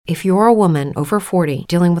If you're a woman over 40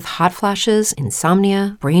 dealing with hot flashes,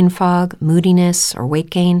 insomnia, brain fog, moodiness, or weight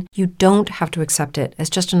gain, you don't have to accept it as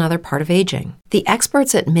just another part of aging. The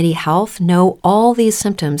experts at MIDI Health know all these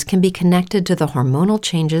symptoms can be connected to the hormonal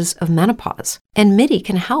changes of menopause. And MIDI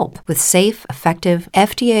can help with safe, effective,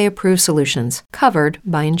 FDA-approved solutions covered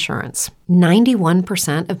by insurance.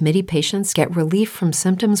 91% of MIDI patients get relief from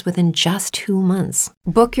symptoms within just 2 months.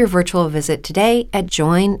 Book your virtual visit today at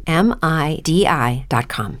joinmidi.com.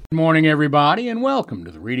 Good morning, everybody, and welcome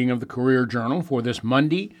to the reading of the Career Journal for this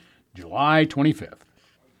Monday, July 25th.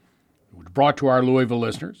 It was brought to our Louisville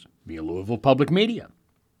listeners via Louisville Public Media.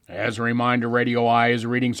 As a reminder, Radio Eye is a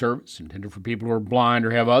reading service intended for people who are blind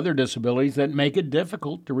or have other disabilities that make it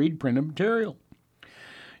difficult to read printed material.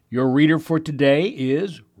 Your reader for today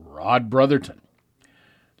is Rod Brotherton.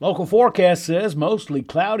 Local forecast says mostly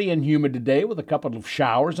cloudy and humid today with a couple of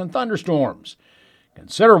showers and thunderstorms.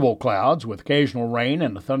 Considerable clouds with occasional rain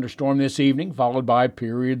and a thunderstorm this evening, followed by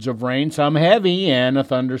periods of rain, some heavy, and a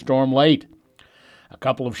thunderstorm late. A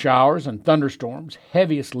couple of showers and thunderstorms,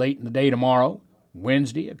 heaviest late in the day tomorrow.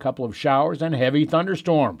 Wednesday, a couple of showers and heavy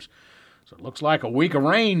thunderstorms. So it looks like a week of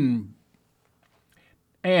rain.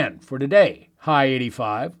 And for today, high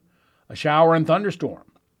 85, a shower and thunderstorm.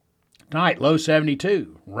 Tonight, low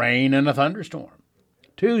 72, rain and a thunderstorm.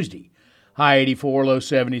 Tuesday, high 84, low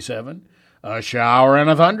 77, a shower and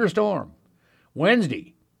a thunderstorm.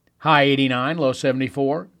 Wednesday, high 89, low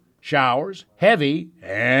 74, showers, heavy,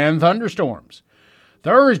 and thunderstorms.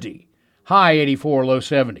 Thursday, high 84, low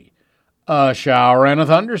 70, a shower and a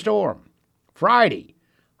thunderstorm. Friday,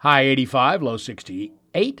 high 85, low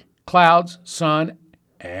 68, clouds, sun,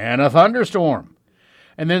 and a thunderstorm.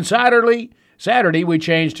 And then Saturday we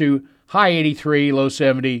change to high 83, low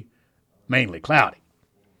 70, mainly cloudy.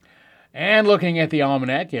 And looking at the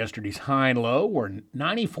almanac, yesterday's high and low were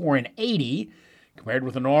 94 and 80, compared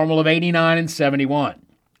with a normal of 89 and 71.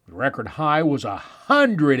 The record high was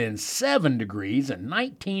 107 degrees in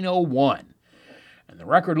 1901. And the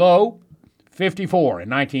record low, 54 in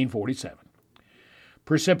 1947.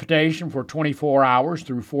 Precipitation for 24 hours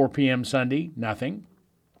through 4 p.m. Sunday, nothing.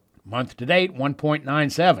 Month to date,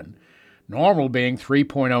 1.97. Normal being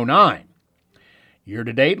 3.09. Year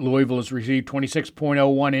to date, Louisville has received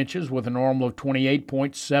 26.01 inches with a normal of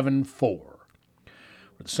 28.74. For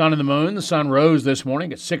the sun and the moon, the sun rose this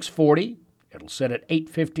morning at 6:40. It'll set at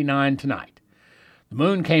 8:59 tonight. The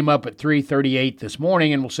moon came up at 3:38 this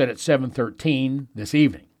morning and will set at 7:13 this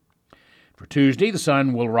evening. For Tuesday, the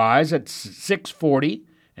sun will rise at 6:40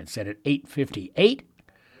 and set at 8:58.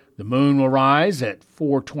 The moon will rise at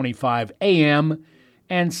 4:25 a.m.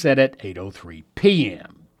 and set at 8:03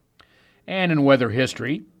 p.m. And in weather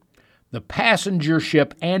history, the passenger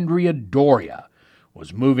ship Andrea Doria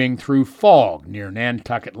was moving through fog near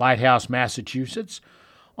Nantucket Lighthouse, Massachusetts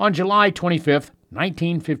on July 25,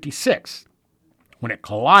 1956, when it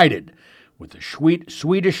collided with the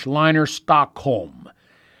Swedish liner Stockholm,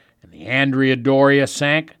 and the Andrea Doria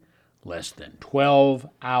sank less than 12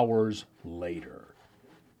 hours later.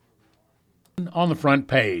 On the front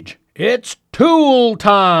page, it's tool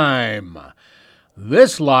time!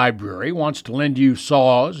 This library wants to lend you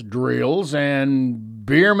saws, drills, and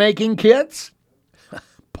beer-making kits?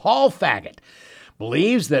 Paul Faggett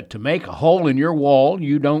believes that to make a hole in your wall,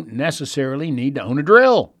 you don't necessarily need to own a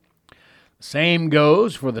drill. The same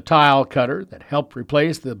goes for the tile cutter that helped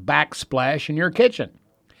replace the backsplash in your kitchen,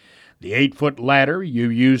 the 8-foot ladder you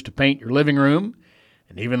use to paint your living room,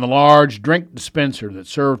 and even the large drink dispenser that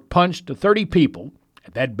served punch to 30 people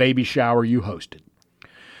at that baby shower you hosted.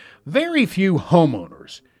 Very few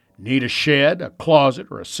homeowners need a shed, a closet,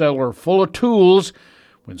 or a cellar full of tools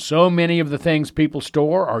when so many of the things people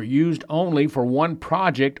store are used only for one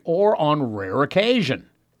project or on rare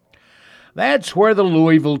occasion. That's where the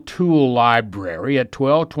Louisville Tool Library at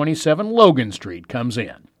 1227 Logan Street comes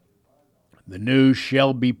in. The new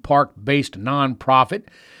Shelby Park-based nonprofit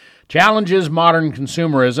challenges modern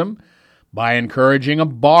consumerism by encouraging a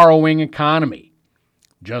borrowing economy.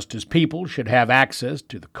 Just as people should have access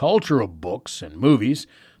to the culture of books and movies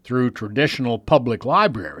through traditional public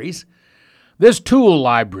libraries, this tool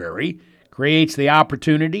library creates the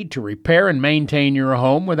opportunity to repair and maintain your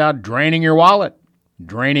home without draining your wallet,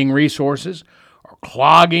 draining resources, or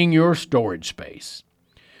clogging your storage space.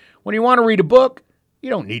 When you want to read a book,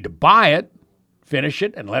 you don't need to buy it, finish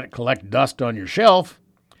it, and let it collect dust on your shelf.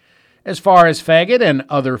 As far as Faggett and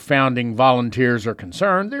other founding volunteers are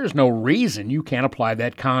concerned, there's no reason you can't apply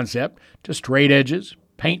that concept to straight edges,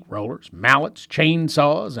 paint rollers, mallets,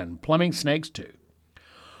 chainsaws, and plumbing snakes too.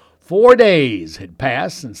 4 days had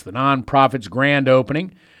passed since the nonprofit's grand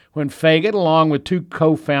opening when Faget, along with two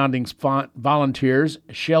co-founding volunteers,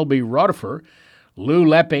 Shelby Rutherford, Lou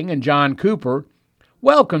Lepping, and John Cooper,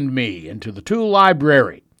 welcomed me into the tool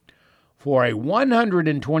library. For a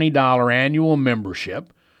 $120 annual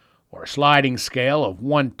membership, or a sliding scale of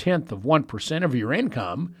 0.1% of your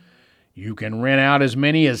income, you can rent out as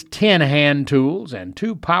many as 10 hand tools and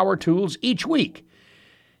 2 power tools each week.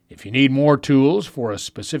 If you need more tools for a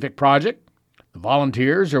specific project, the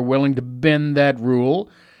volunteers are willing to bend that rule,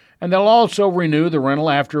 and they'll also renew the rental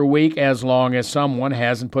after a week as long as someone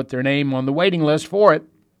hasn't put their name on the waiting list for it.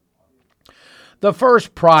 The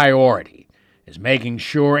first priority is making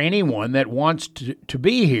sure anyone that wants to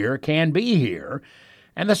be here can be here,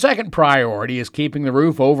 and the second priority is keeping the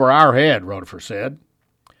roof over our head, Rutherford said.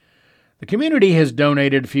 The community has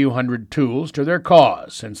donated a few hundred tools to their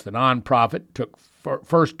cause since the nonprofit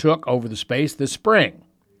first took over the space this spring.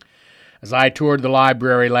 As I toured the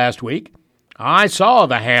library last week, I saw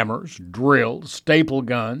the hammers, drills, staple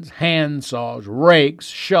guns, hand saws, rakes,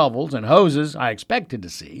 shovels, and hoses I expected to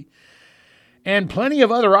see, and plenty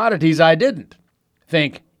of other oddities I didn't.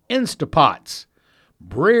 Think Instapots,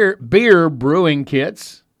 beer brewing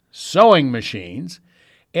kits, sewing machines,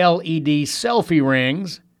 LED selfie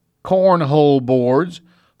rings, cornhole boards,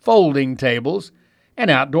 folding tables,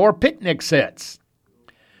 and outdoor picnic sets.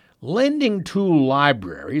 Lending tool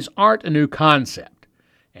libraries aren't a new concept,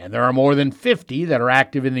 and there are more than 50 that are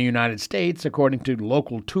active in the United States, according to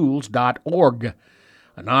localtools.org,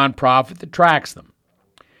 a nonprofit that tracks them.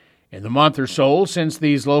 In the month or so since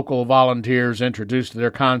these local volunteers introduced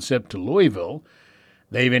their concept to Louisville,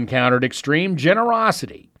 they've encountered extreme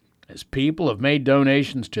generosity as people have made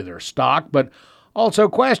donations to their stock, but also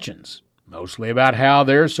questions, mostly about how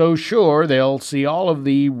they're so sure they'll see all of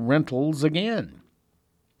the rentals again.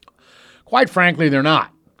 Quite frankly, they're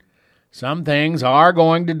not. Some things are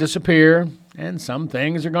going to disappear, and some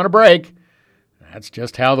things are going to break. That's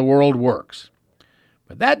just how the world works.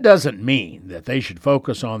 But that doesn't mean that they should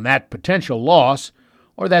focus on that potential loss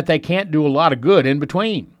or that they can't do a lot of good in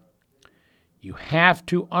between. You have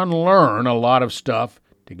to unlearn a lot of stuff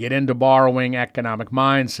to get into borrowing economic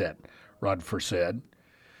mindset, Rutherford said.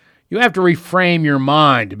 You have to reframe your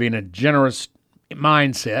mind to be in a generous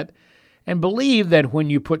mindset and believe that when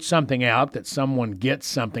you put something out that someone gets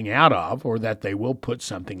something out of, or that they will put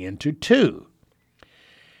something into too.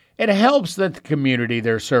 It helps that the community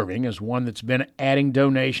they're serving is one that's been adding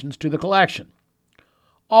donations to the collection.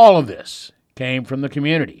 All of this came from the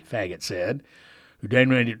community, Faget said, who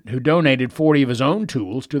donated 40 of his own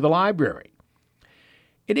tools to the library.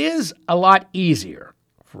 It is a lot easier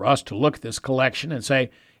for us to look at this collection and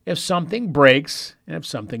say, if something breaks and if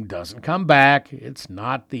something doesn't come back, it's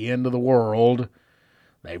not the end of the world.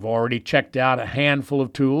 They've already checked out a handful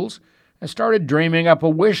of tools and started dreaming up a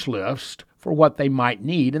wish list for what they might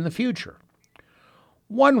need in the future.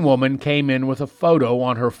 One woman came in with a photo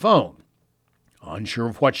on her phone, unsure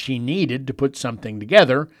of what she needed to put something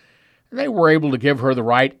together, and they were able to give her the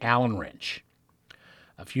right Allen wrench.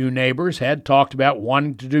 A few neighbors had talked about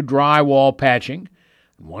wanting to do drywall patching,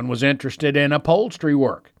 and one was interested in upholstery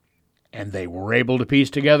work, and they were able to piece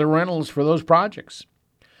together rentals for those projects.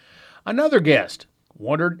 Another guest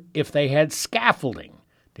wondered if they had scaffolding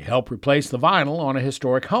to help replace the vinyl on a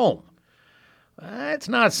historic home. It's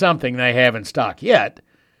not something they have in stock yet,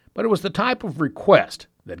 but it was the type of request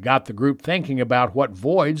that got the group thinking about what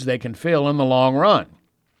voids they can fill in the long run.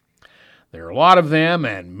 There are a lot of them,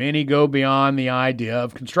 and many go beyond the idea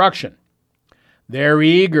of construction. They're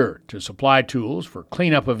eager to supply tools for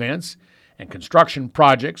cleanup events and construction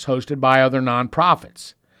projects hosted by other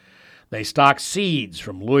nonprofits. They stock seeds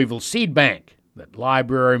from Louisville Seed Bank that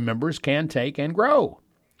library members can take and grow.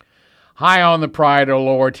 High on the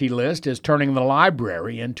priority list is turning the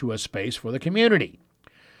library into a space for the community.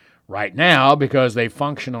 Right now, because they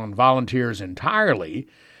function on volunteers entirely,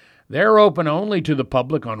 they're open only to the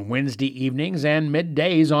public on Wednesday evenings and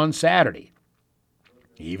middays on Saturday.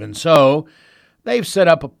 Even so, they've set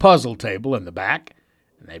up a puzzle table in the back,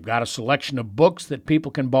 and they've got a selection of books that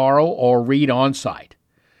people can borrow or read on site.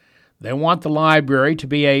 They want the library to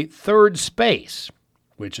be a third space,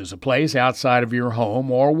 which is a place outside of your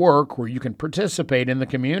home or work where you can participate in the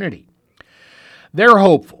community. They're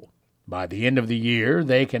hopeful by the end of the year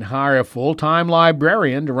they can hire a full-time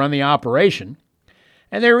librarian to run the operation,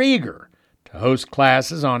 and they're eager to host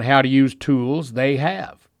classes on how to use tools they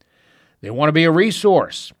have. They want to be a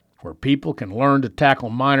resource where people can learn to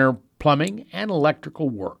tackle minor plumbing and electrical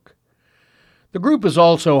work. The group is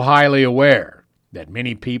also highly aware that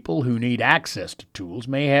many people who need access to tools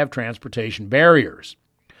may have transportation barriers.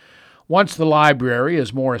 Once the library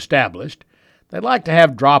is more established, they'd like to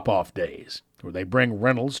have drop-off days where they bring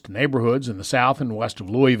rentals to neighborhoods in the south and west of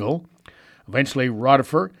Louisville. Eventually,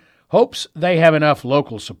 Rutherford hopes they have enough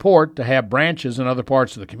local support to have branches in other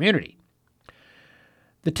parts of the community.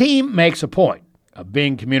 The team makes a point of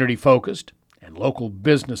being community-focused and local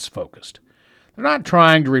business-focused. They're not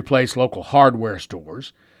trying to replace local hardware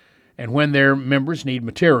stores, and when their members need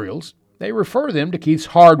materials, they refer them to Keith's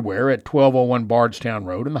Hardware at 1201 Bardstown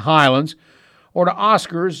Road in the Highlands, or to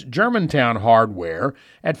Oscar's Germantown Hardware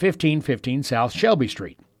at 1515 South Shelby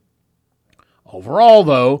Street. Overall,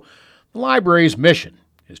 though, the library's mission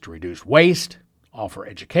is to reduce waste, offer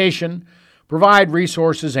education, provide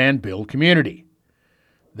resources, and build community.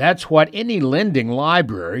 That's what any lending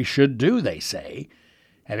library should do, they say.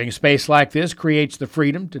 Having a space like this creates the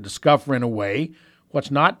freedom to discover in a way what's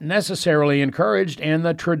not necessarily encouraged in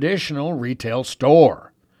the traditional retail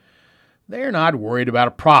store. They're not worried about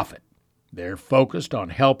a profit. They're focused on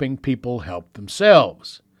helping people help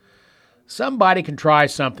themselves. Somebody can try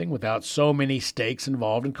something without so many stakes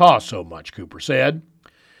involved and cost so much, Cooper said.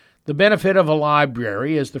 The benefit of a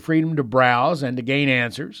library is the freedom to browse and to gain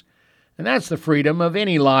answers, and that's the freedom of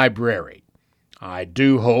any library. I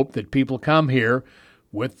do hope that people come here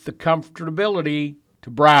with the comfortability to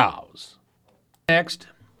browse. Next,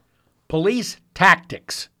 police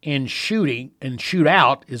tactics in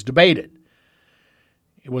shootout is debated.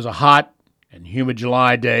 It was a hot and humid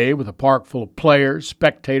July day with a park full of players,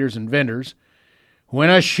 spectators, and vendors when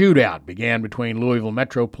a shootout began between Louisville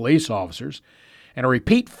Metro police officers and a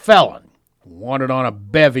repeat felon wanted on a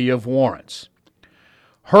bevy of warrants.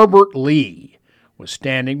 Herbert Lee was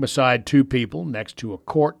standing beside two people next to a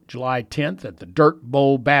court July 10th at the Dirt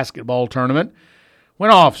Bowl basketball tournament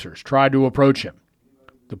when officers tried to approach him.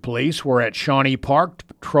 The police were at Shawnee Park to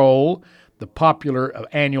patrol the popular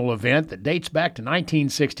annual event that dates back to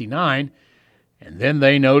 1969, and then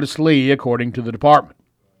they noticed Lee, according to the department.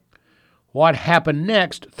 What happened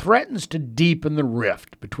next threatens to deepen the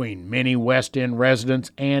rift between many West End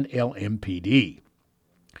residents and LMPD.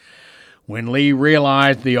 When Lee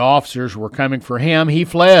realized the officers were coming for him, he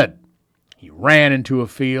fled. He ran into a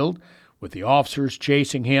field with the officers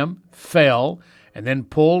chasing him, fell, and then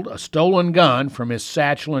pulled a stolen gun from his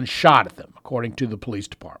satchel and shot at them, according to the police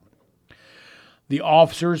department. The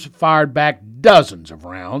officers fired back dozens of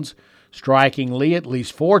rounds, striking Lee at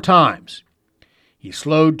least 4 times. He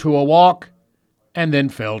slowed to a walk and then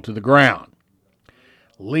fell to the ground.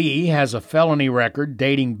 Lee has a felony record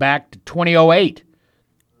dating back to 2008.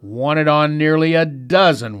 Wanted on nearly a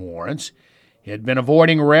dozen warrants, he had been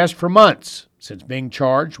avoiding arrest for months since being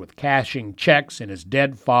charged with cashing checks in his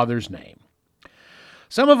dead father's name.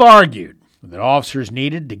 Some have argued that officers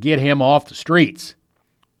needed to get him off the streets.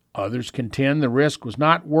 Others contend the risk was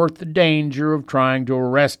not worth the danger of trying to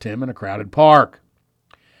arrest him in a crowded park.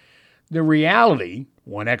 The reality,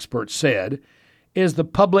 one expert said, is the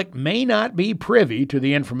public may not be privy to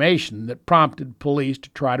the information that prompted police to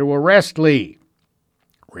try to arrest Lee.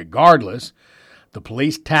 Regardless, the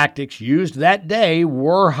police tactics used that day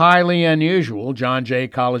were highly unusual, John Jay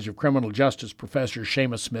College of Criminal Justice professor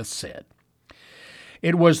Seamus Smith said.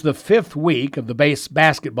 It was the 5th week of the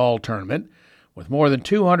basketball tournament, with more than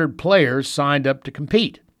 200 players signed up to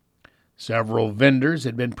compete. Several vendors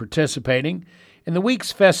had been participating in the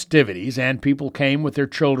week's festivities, and people came with their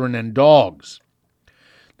children and dogs.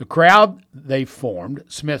 The crowd they formed,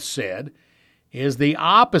 Smith said, is the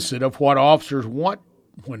opposite of what officers want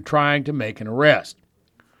when trying to make an arrest.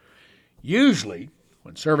 Usually,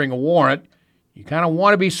 when serving a warrant, you kind of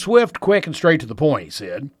want to be swift, quick, and straight to the point, he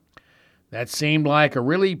said. That seemed like a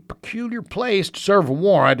really peculiar place to serve a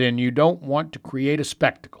warrant, and you don't want to create a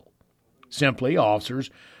spectacle. Simply, officers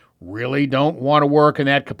really don't want to work in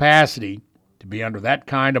that capacity, to be under that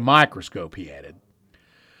kind of microscope, he added.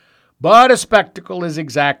 But a spectacle is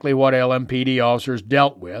exactly what LMPD officers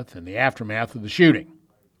dealt with in the aftermath of the shooting.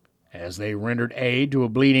 As they rendered aid to a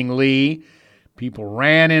bleeding Lee, people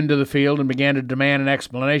ran into the field and began to demand an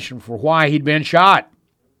explanation for why he'd been shot.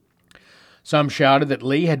 Some shouted that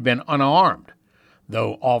Lee had been unarmed,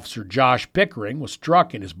 though Officer Josh Pickering was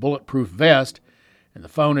struck in his bulletproof vest and the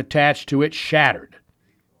phone attached to it shattered.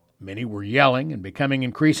 Many were yelling and becoming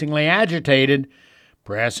increasingly agitated,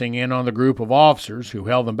 pressing in on the group of officers who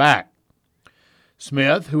held them back.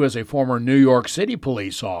 Smith, who is a former New York City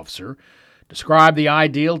police officer, described the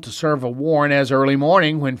ideal to serve a warrant as early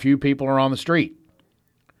morning when few people are on the street.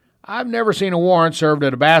 I've never seen a warrant served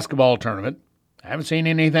at a basketball tournament. I haven't seen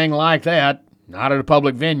anything like that, not at a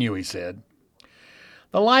public venue, he said.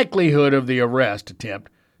 The likelihood of the arrest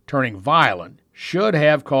attempt turning violent should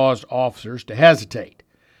have caused officers to hesitate,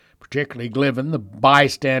 particularly given the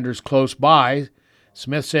bystanders close by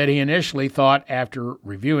Smith said he initially thought after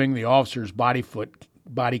reviewing the officer's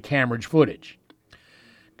body camera footage.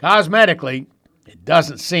 Cosmetically, it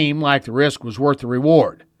doesn't seem like the risk was worth the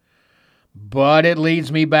reward. But it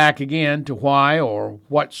leads me back again to why or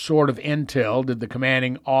what sort of intel did the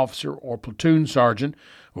commanding officer or platoon sergeant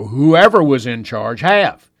or whoever was in charge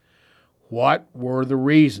have? What were the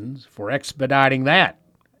reasons for expediting that?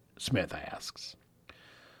 Smith asks.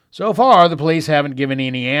 So far, the police haven't given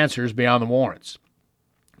any answers beyond the warrants.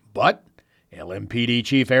 But LMPD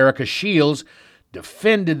Chief Erica Shields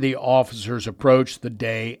defended the officer's approach the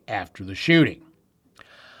day after the shooting.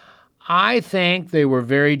 I think they were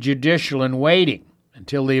very judicial in waiting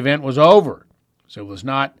until the event was over, so it was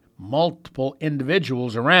not multiple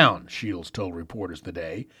individuals around, Shields told reporters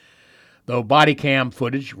today, though body cam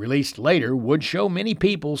footage released later would show many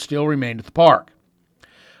people still remained at the park.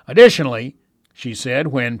 Additionally, she said,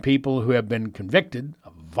 when people who have been convicted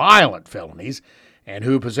of violent felonies and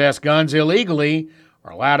who possess guns illegally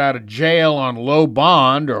are allowed out of jail on low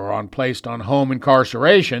bond or placed on home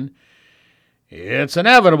incarceration, it's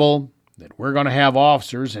inevitable that we're going to have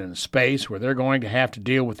officers in a space where they're going to have to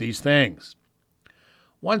deal with these things.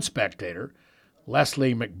 One spectator,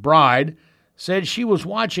 Leslie McBride, said she was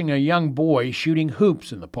watching a young boy shooting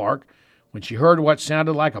hoops in the park when she heard what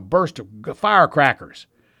sounded like a burst of firecrackers.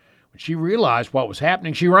 When she realized what was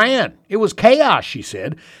happening, she ran. It was chaos, she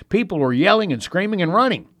said. People were yelling and screaming and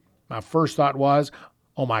running. My first thought was,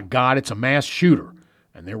 oh my God, it's a mass shooter,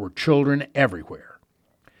 and there were children everywhere.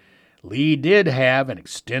 Lee did have an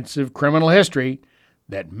extensive criminal history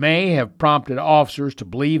that may have prompted officers to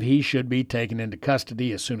believe he should be taken into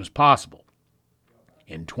custody as soon as possible.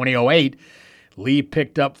 In 2008, Lee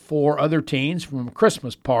picked up 4 other teens from a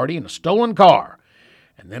Christmas party in a stolen car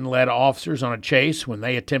and then led officers on a chase when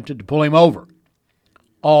they attempted to pull him over.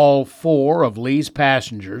 All 4 of Lee's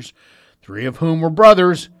passengers, 3 of whom were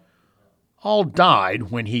brothers, all died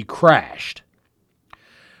when he crashed.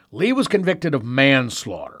 Lee was convicted of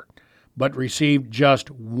manslaughter, but received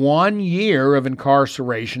just 1 year of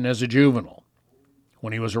incarceration as a juvenile.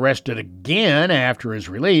 When he was arrested again after his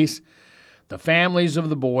release, the families of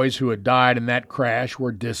the boys who had died in that crash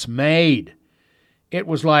were dismayed. It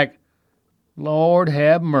was like, Lord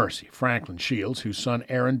have mercy, Franklin Shields, whose son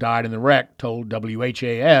Aaron died in the wreck, told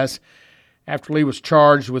WHAS after Lee was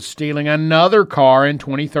charged with stealing another car in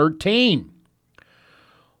 2013.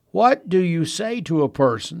 What do you say to a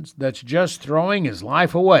person that's just throwing his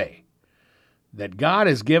life away? That God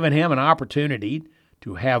has given him an opportunity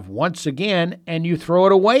to have once again, and you throw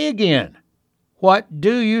it away again. What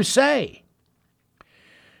do you say?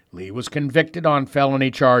 Lee was convicted on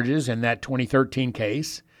felony charges in that 2013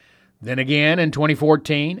 case, then again in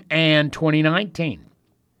 2014 and 2019.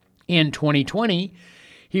 In 2020,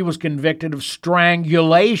 he was convicted of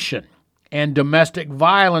strangulation and domestic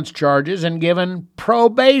violence charges and given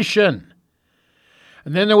probation.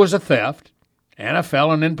 And then there was a theft and a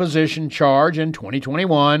felon in possession charge in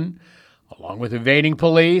 2021, along with evading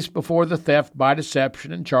police before the theft by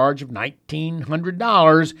deception and charge of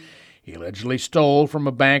 $1,900 he allegedly stole from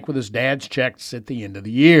a bank with his dad's checks at the end of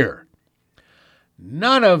the year.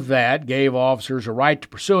 None of that gave officers a right to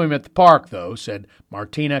pursue him at the park, though, said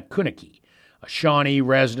Martina Kunicki, a Shawnee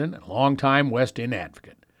resident and longtime West End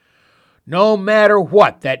advocate. No matter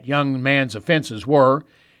what that young man's offenses were,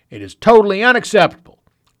 it is totally unacceptable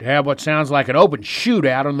to have what sounds like an open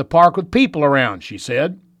shootout in the park with people around, she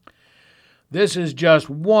said. This is just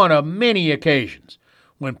one of many occasions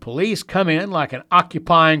when police come in like an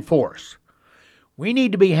occupying force. We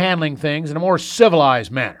need to be handling things in a more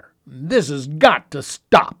civilized manner. This has got to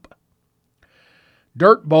stop.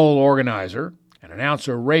 Dirt Bowl organizer and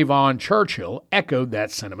announcer Rayvon Churchill echoed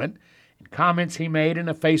that sentiment in comments he made in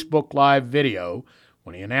a Facebook Live video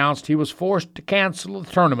when he announced he was forced to cancel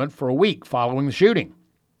the tournament for a week following the shooting.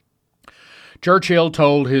 Churchill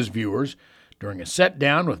told his viewers during a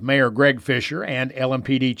sit-down with Mayor Greg Fisher and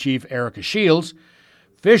LMPD Chief Erica Shields,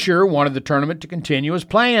 Fisher wanted the tournament to continue as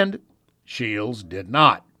planned. Shields did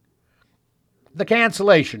not. The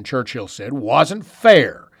cancellation, Churchill said, wasn't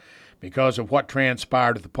fair because of what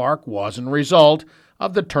transpired at the park wasn't a result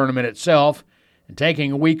of the tournament itself, and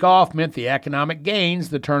taking a week off meant the economic gains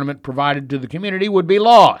the tournament provided to the community would be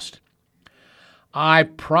lost. I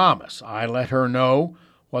promise I let her know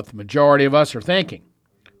what the majority of us are thinking.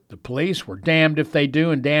 The police were damned if they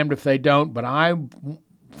do and damned if they don't, but I,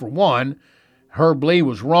 for one, Herb Lee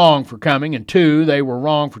was wrong for coming, and 2, they were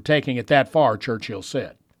wrong for taking it that far, Churchill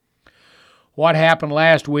said. What happened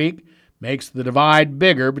last week makes the divide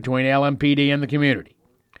bigger between LMPD and the community.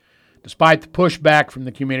 Despite the pushback from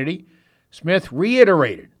the community, Smith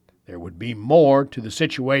reiterated there would be more to the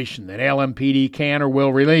situation than LMPD can or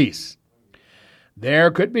will release. There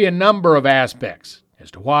could be a number of aspects as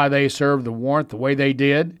to why they served the warrant the way they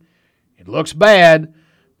did. It looks bad.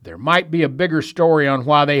 There might be a bigger story on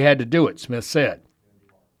why they had to do it, Smith said.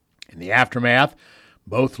 In the aftermath,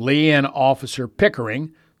 both Lee and Officer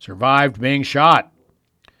Pickering survived being shot.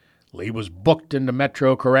 Lee was booked into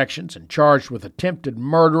Metro Corrections and charged with attempted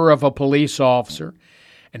murder of a police officer,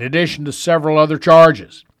 in addition to several other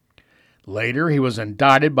charges. Later, he was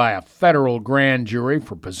indicted by a federal grand jury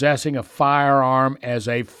for possessing a firearm as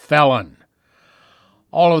a felon.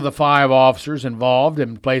 All of the 5 officers involved have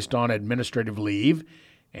been placed on administrative leave,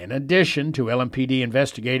 in addition to LMPD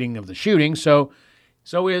investigating of the shooting, so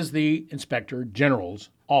is the Inspector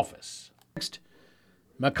General's office. Next,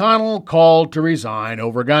 McConnell called to resign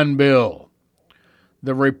over gun bill.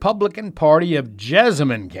 The Republican Party of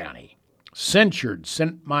Jessamine County censured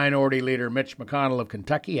Senate Minority Leader Mitch McConnell of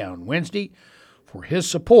Kentucky on Wednesday for his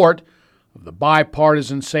support of the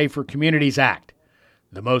Bipartisan Safer Communities Act,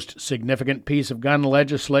 the most significant piece of gun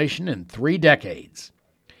legislation in 3 decades.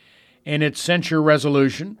 In its censure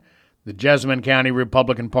resolution, the Jessamine County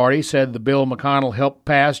Republican Party said the bill McConnell helped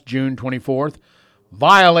pass June 24th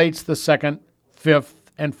violates the 2nd, 5th,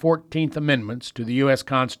 and 14th Amendments to the U.S.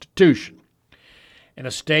 Constitution. In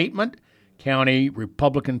a statement, County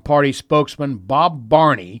Republican Party spokesman Bob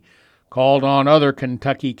Barney called on other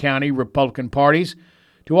Kentucky County Republican parties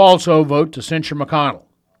to also vote to censure McConnell.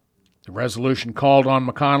 The resolution called on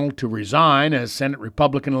McConnell to resign as Senate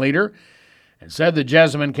Republican leader and said the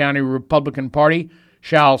Jessamine County Republican Party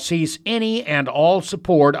shall cease any and all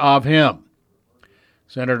support of him.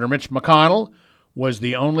 Senator Mitch McConnell was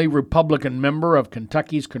the only Republican member of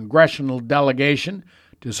Kentucky's congressional delegation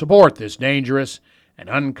to support this dangerous and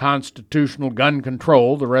unconstitutional gun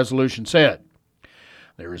control, the resolution said.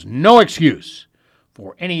 There is no excuse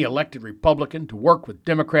for any elected Republican to work with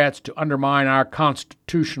Democrats to undermine our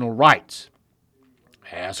constitutional rights.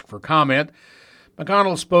 Asked for comment,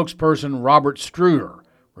 McConnell's spokesperson Robert Struder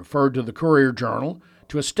referred to the Courier-Journal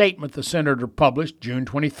to a statement the senator published June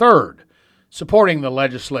 23rd, supporting the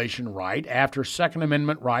legislation right after Second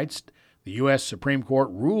Amendment rights. The U.S. Supreme Court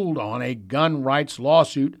ruled on a gun rights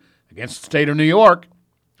lawsuit against the state of New York.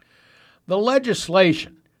 The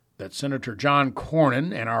legislation that Senator John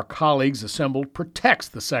Cornyn and our colleagues assembled protects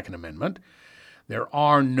the Second Amendment. There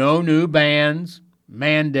are no new bans,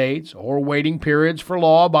 mandates, or waiting periods for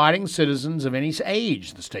law-abiding citizens of any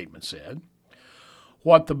age, the statement said.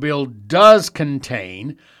 What the bill does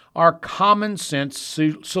contain are common-sense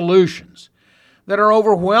solutions that are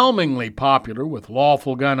overwhelmingly popular with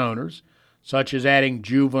lawful gun owners, such as adding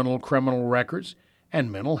juvenile criminal records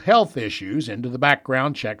and mental health issues into the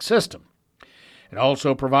background check system. It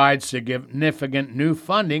also provides significant new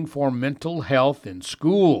funding for mental health in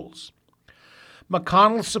schools.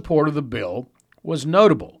 McConnell's support of the bill was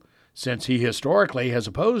notable, since he historically has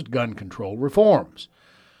opposed gun control reforms.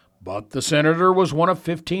 But the senator was one of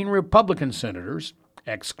 15 Republican senators,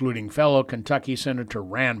 excluding fellow Kentucky Senator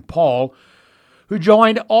Rand Paul, who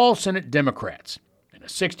joined all Senate Democrats in a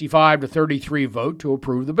 65-33 vote to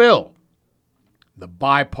approve the bill. The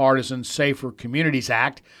Bipartisan Safer Communities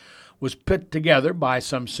Act was put together by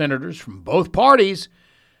some senators from both parties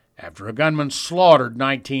after a gunman slaughtered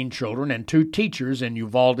 19 children and 2 teachers in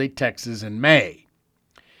Uvalde, Texas in May.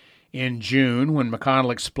 In June, when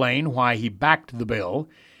McConnell explained why he backed the bill,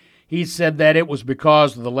 he said that it was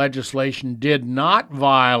because the legislation did not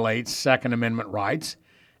violate Second Amendment rights,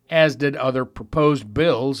 as did other proposed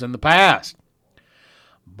bills in the past.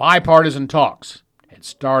 Bipartisan talks had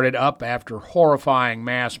started up after horrifying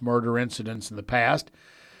mass murder incidents in the past,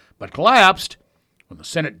 but collapsed when the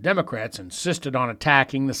Senate Democrats insisted on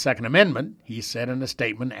attacking the Second Amendment, he said in a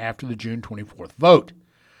statement after the June 24th vote.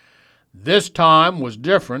 This time was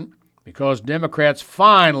different because Democrats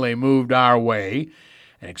finally moved our way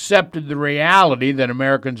and accepted the reality that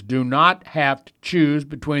Americans do not have to choose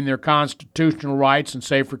between their constitutional rights and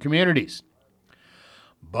safer communities.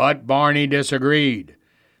 But Barney disagreed,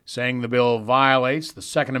 saying the bill violates the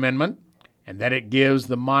Second Amendment and that it gives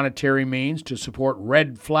the monetary means to support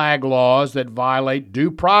red flag laws that violate due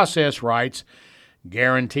process rights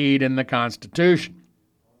guaranteed in the Constitution.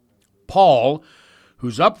 Paul,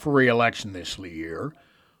 who's up for re-election this year,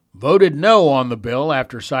 voted no on the bill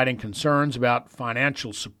after citing concerns about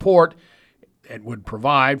financial support it would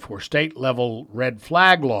provide for state-level red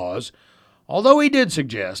flag laws, although he did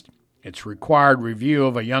suggest its required review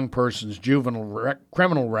of a young person's juvenile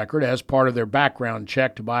criminal record as part of their background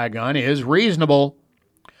check to buy a gun is reasonable.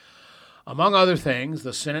 Among other things,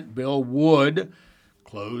 the Senate bill would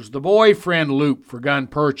close the boyfriend loop for gun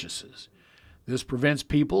purchases. This prevents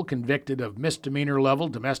people convicted of misdemeanor-level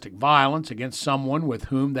domestic violence against someone with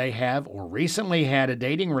whom they have or recently had a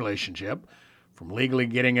dating relationship from legally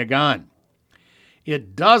getting a gun.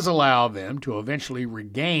 It does allow them to eventually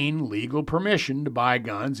regain legal permission to buy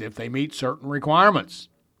guns if they meet certain requirements.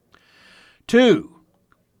 2.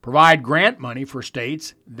 Provide grant money for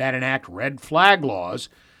states that enact red flag laws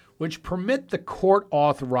which permit the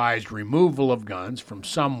court-authorized removal of guns from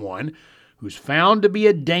someone who's found to be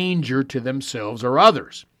a danger to themselves or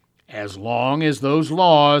others, as long as those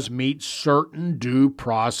laws meet certain due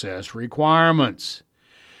process requirements.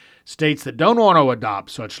 States that don't want to adopt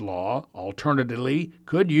such law, alternatively,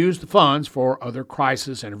 could use the funds for other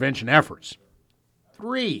crisis intervention efforts.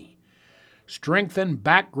 3. Strengthen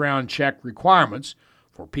background check requirements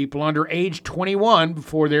for people under age 21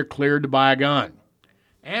 before they're cleared to buy a gun.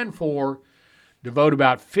 And 4. Devote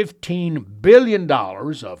about $15 billion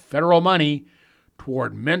of federal money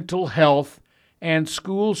toward mental health and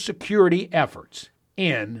school security efforts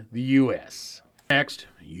in the U.S. Next,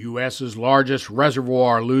 the U.S.'s largest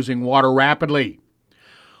reservoir losing water rapidly.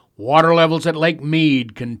 Water levels at Lake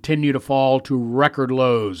Mead continue to fall to record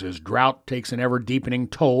lows as drought takes an ever-deepening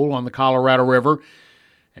toll on the Colorado River,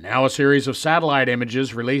 and now a series of satellite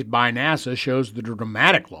images released by NASA shows the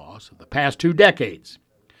dramatic loss of the past 2 decades.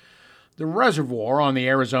 The reservoir on the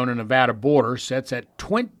Arizona-Nevada border sits at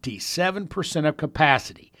 27% of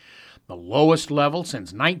capacity, the lowest level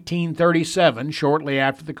since 1937, shortly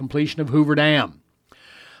after the completion of Hoover Dam.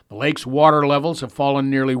 The lake's water levels have fallen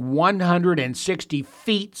nearly 160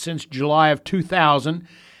 feet since July of 2000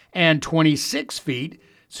 and 26 feet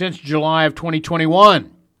since July of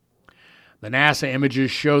 2021. The NASA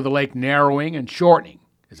images show the lake narrowing and shortening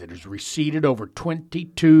as it has receded over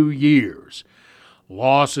 22 years.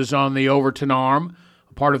 Losses on the Overton Arm,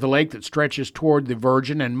 a part of the lake that stretches toward the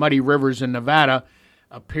Virgin and Muddy Rivers in Nevada,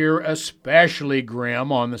 appear especially grim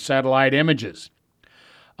on the satellite images.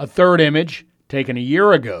 A third image, taken a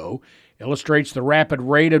year ago, illustrates the rapid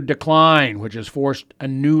rate of decline, which has forced a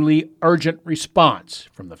newly urgent response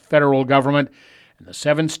from the federal government and the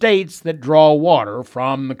 7 states that draw water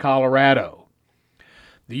from the Colorado.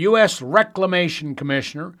 The U.S. Reclamation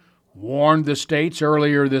Commissioner warned the states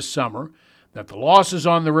earlier this summer that the losses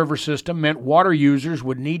on the river system meant water users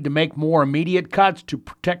would need to make more immediate cuts to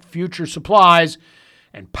protect future supplies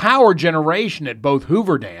and power generation at both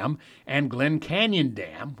Hoover Dam and Glen Canyon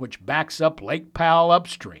Dam, which backs up Lake Powell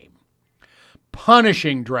upstream.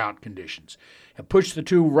 Punishing drought conditions have pushed the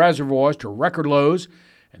 2 reservoirs to record lows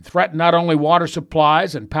and threaten not only water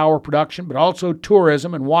supplies and power production, but also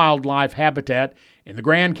tourism and wildlife habitat in the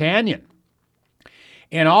Grand Canyon.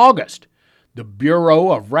 In August, the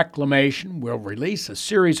Bureau of Reclamation will release a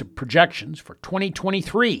series of projections for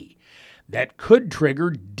 2023 that could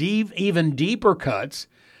trigger even deeper cuts,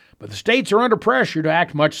 but the states are under pressure to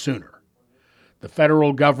act much sooner. The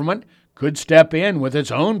federal government could step in with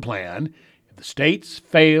its own plan if the states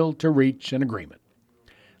fail to reach an agreement.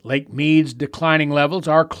 Lake Mead's declining levels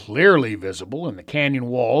are clearly visible in the canyon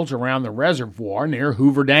walls around the reservoir near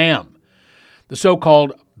Hoover Dam. The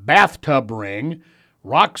so-called bathtub ring,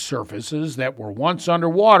 rock surfaces that were once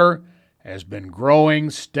underwater, has been growing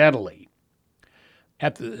steadily.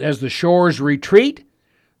 As the shores retreat,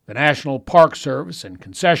 the National Park Service and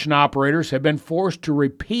concession operators have been forced to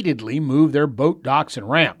repeatedly move their boat docks and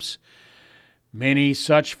ramps. Many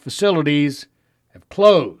such facilities have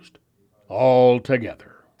closed altogether.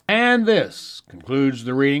 And this concludes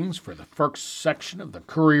the readings for the first section of the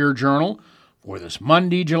Courier-Journal for this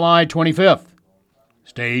Monday, July 25th.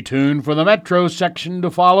 Stay tuned for the Metro section to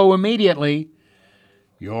follow immediately.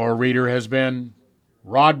 Your reader has been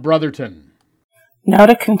Rod Brotherton. Now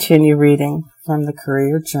to continue reading from the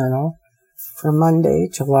Courier-Journal for Monday,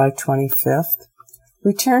 July 25th.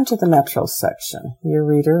 We turn to the Metro section. Your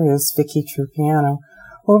reader is Vicki Trupiano.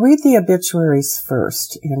 We'll read the obituaries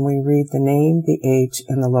first, and we read the name, the age,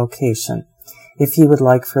 and the location. If you would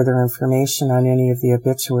like further information on any of the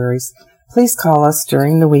obituaries, please call us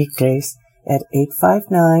during the weekdays at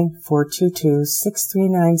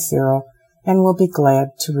 859-422-6390, and we'll be glad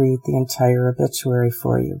to read the entire obituary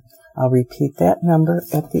for you. I'll repeat that number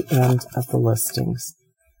at the end of the listings.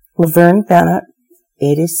 Laverne Bennett,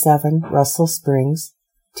 87, Russell Springs.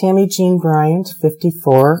 Tammy Jean Bryant,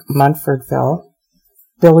 54, Munfordville.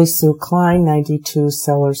 Billy Sue Klein, 92,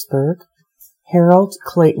 Sellersburg. Harold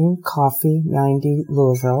Clayton Coffey, 90,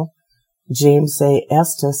 Louisville. James A.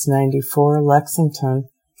 Estes, 94, Lexington.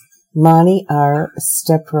 Monty R.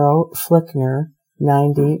 Stepro Flickner,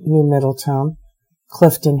 90, New Middletown.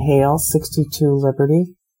 Clifton Hale, 62,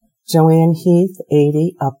 Liberty. Joanne Heath,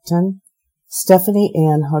 80, Upton. Stephanie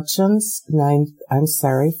Ann Hutchins,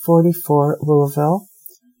 44 Louisville.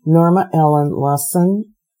 Norma Ellen Lusson,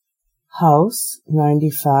 House,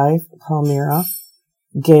 95 Palmyra.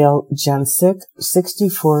 Gail Jensick,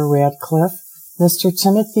 64 Radcliffe. Mr.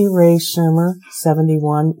 Timothy Ray Shermer,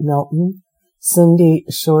 71 Milton. Cindy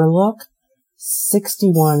Shorlock,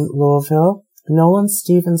 61 Louisville. Nolan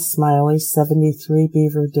Stephen Smiley, 73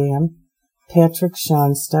 Beaver Dam. Patrick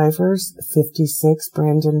Sean Stivers, 56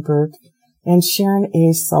 Brandenburg. And Sharon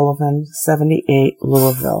A. Sullivan, 78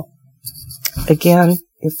 Louisville. Again,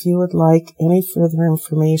 if you would like any further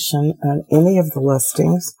information on any of the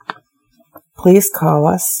listings, please call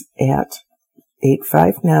us at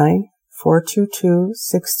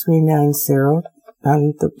 859-422-6390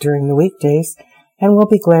 during the weekdays, and we'll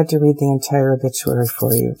be glad to read the entire obituary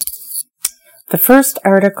for you. The first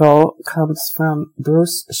article comes from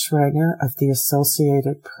Bruce Schreiner of the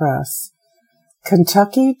Associated Press.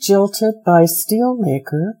 Kentucky jilted by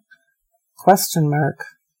steelmaker? ?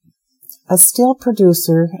 A steel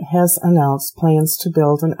producer has announced plans to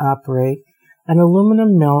build and operate an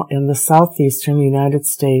aluminum mill in the southeastern United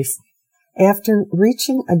States after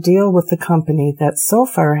reaching a deal with the company that so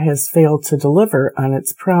far has failed to deliver on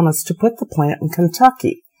its promise to put the plant in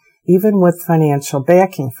Kentucky, even with financial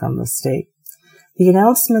backing from the state. The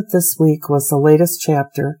announcement this week was the latest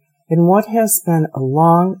chapter in what has been a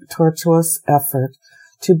long, tortuous effort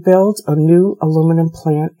to build a new aluminum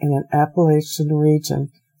plant in an Appalachian region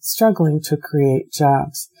struggling to create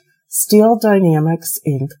jobs. Steel Dynamics,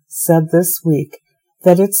 Inc. said this week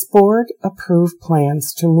that its board approved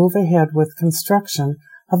plans to move ahead with construction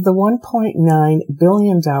of the $1.9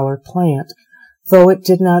 billion plant, though it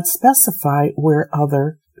did not specify where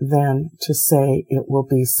other than to say it will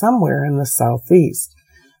be somewhere in the southeast.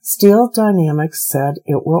 Steel Dynamics said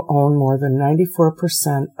it will own more than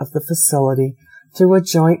 94% of the facility through a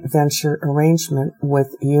joint venture arrangement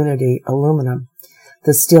with Unity Aluminum.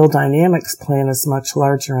 The Steel Dynamics plan is much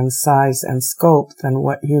larger in size and scope than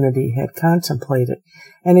what Unity had contemplated,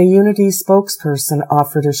 and a Unity spokesperson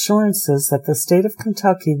offered assurances that the state of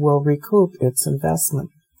Kentucky will recoup its investment.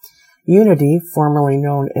 Unity, formerly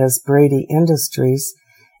known as Brady Industries,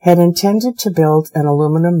 had intended to build an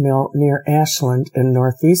aluminum mill near Ashland in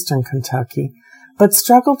northeastern Kentucky, but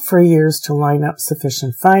struggled for years to line up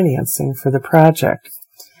sufficient financing for the project.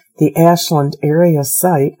 The Ashland area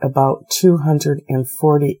site, about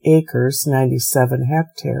 240 acres, 97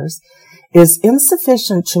 hectares, is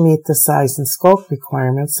insufficient to meet the size and scope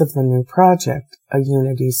requirements of the new project, a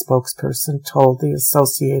Unity spokesperson told the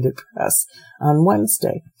Associated Press on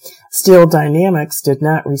Wednesday. Steel Dynamics did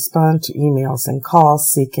not respond to emails and calls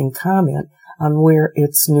seeking comment on where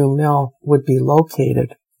its new mill would be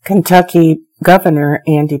located. Kentucky Governor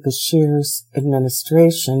Andy Beshear's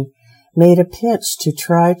administration made a pitch to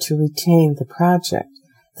try to retain the project.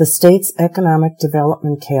 The state's Economic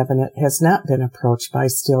Development Cabinet has not been approached by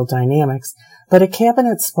Steel Dynamics, but a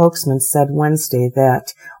cabinet spokesman said Wednesday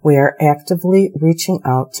that we are actively reaching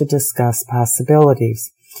out to discuss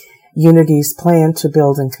possibilities. Unity's plan to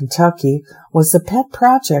build in Kentucky was a pet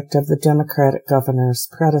project of the Democratic governor's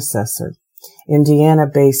predecessor.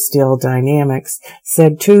 Indiana-based Steel Dynamics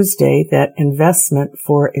said Tuesday that investment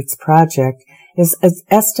for its project is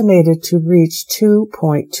estimated to reach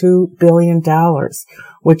 $2.2 billion,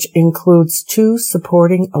 which includes 2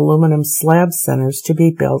 supporting aluminum slab centers to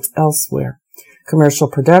be built elsewhere. Commercial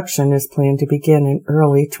production is planned to begin in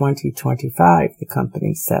early 2025, the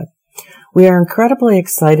company said. We are incredibly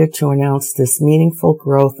excited to announce this meaningful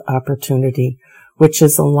growth opportunity, which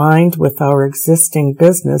is aligned with our existing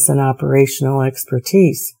business and operational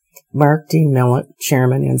expertise, Mark D. Millett,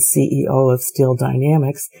 chairman and CEO of Steel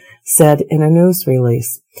Dynamics, said in a news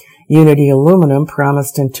release. Unity Aluminum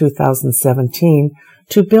promised in 2017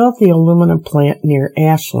 to build the aluminum plant near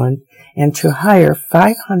Ashland and to hire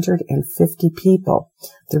 550 people.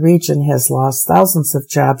 The region has lost thousands of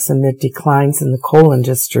jobs amid declines in the coal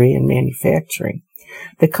industry and manufacturing.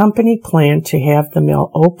 The company planned to have the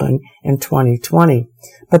mill open in 2020,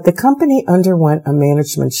 but the company underwent a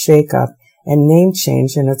management shakeup and name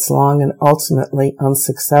change in its long and ultimately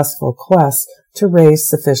unsuccessful quest to raise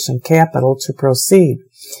sufficient capital to proceed.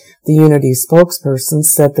 The Unity spokesperson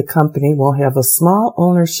said the company will have a small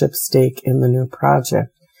ownership stake in the new project.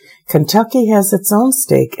 Kentucky has its own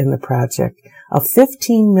stake in the project, a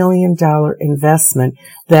 $15 million investment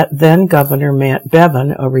that then-Governor Matt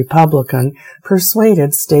Bevin, a Republican,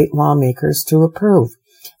 persuaded state lawmakers to approve.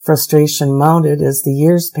 Frustration mounted as the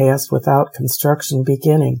years passed without construction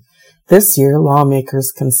beginning. This year,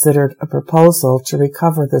 lawmakers considered a proposal to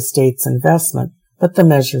recover the state's investment, but the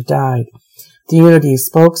measure died. The Unity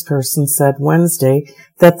spokesperson said Wednesday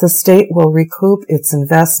that the state will recoup its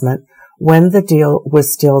investment when the deal with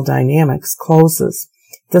Steel Dynamics closes.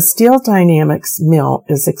 The Steel Dynamics mill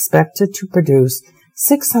is expected to produce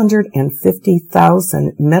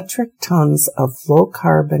 650,000 metric tons of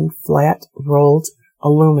low-carbon flat-rolled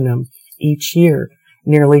aluminum each year,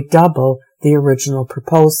 nearly double the original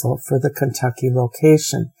proposal for the Kentucky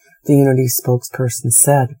location, the Unity spokesperson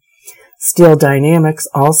said. Steel Dynamics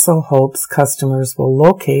also hopes customers will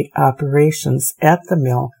locate operations at the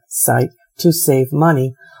mill site to save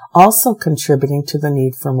money, also contributing to the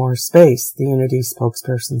need for more space, the Unity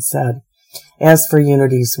spokesperson said. As for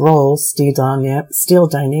Unity's role, Steel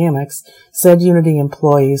Dynamics said Unity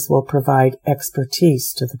employees will provide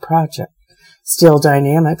expertise to the project. Steel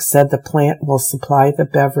Dynamics said the plant will supply the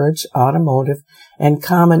beverage, automotive, and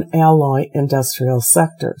common alloy industrial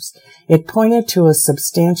sectors. It pointed to a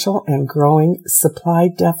substantial and growing supply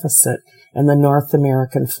deficit in the North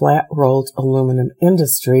American flat-rolled aluminum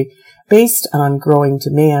industry based on growing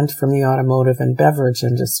demand from the automotive and beverage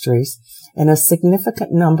industries, and a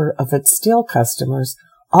significant number of its steel customers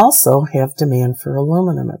also have demand for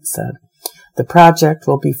aluminum, it said. The project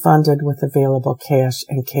will be funded with available cash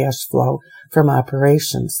and cash flow from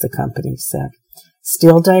operations, the company said.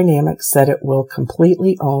 Steel Dynamics said it will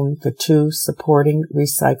completely own the two supporting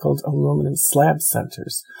recycled aluminum slab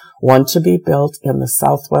centers, one to be built in the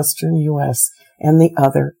southwestern U.S. and the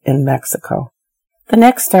other in Mexico. The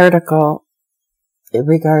next article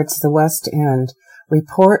regards the West End.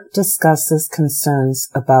 Report discusses concerns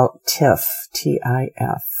about TIF,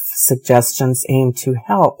 T-I-F, suggestions aimed to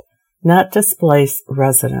help, not displace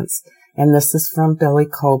residents. And this is from Billy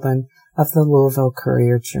Coben of the Louisville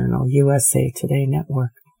Courier-Journal, USA Today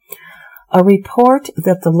Network. A report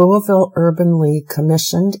that the Louisville Urban League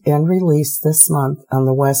commissioned and released this month on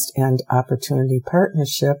the West End Opportunity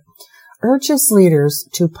Partnership urges leaders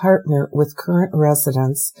to partner with current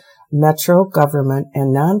residents, metro government,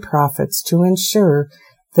 and nonprofits to ensure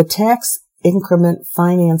the tax increment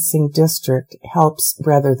financing district helps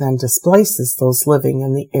rather than displaces those living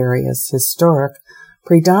in the area's historic,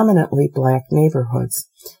 predominantly black neighborhoods.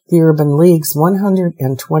 The Urban League's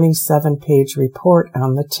 127-page report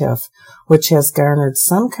on the TIF, which has garnered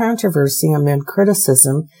some controversy amid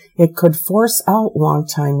criticism it could force out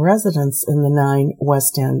longtime residents in the 9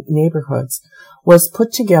 West End neighborhoods, was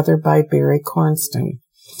put together by Barry Kornstein,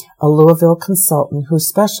 a Louisville consultant who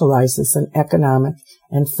specializes in economic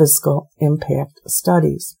and fiscal impact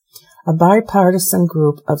studies. A bipartisan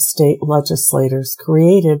group of state legislators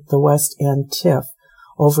created the West End TIF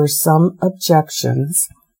over some objections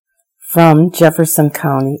from Jefferson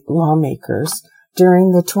County lawmakers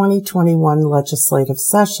during the 2021 legislative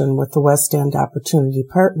session with the West End Opportunity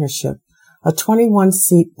Partnership, a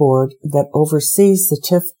 21-seat board that oversees the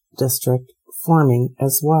TIF district, forming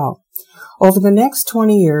as well. Over the next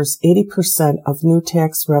 20 years, 80% of new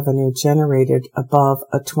tax revenue generated above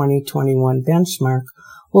a 2021 benchmark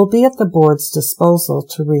will be at the board's disposal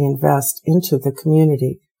to reinvest into the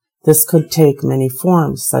community. This could take many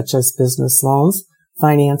forms, such as business loans,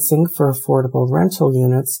 financing for affordable rental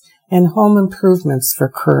units, and home improvements for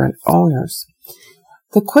current owners.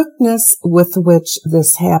 The quickness with which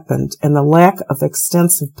this happened and the lack of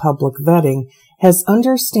extensive public vetting has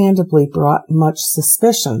understandably brought much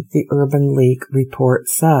suspicion, the Urban League report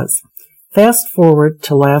says. Fast forward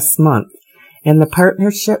to last month, and the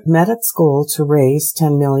partnership met its goal to raise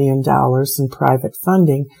 $10 million in private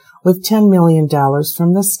funding, with $10 million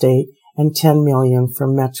from the state and $10 million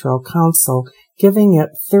from Metro Council, giving it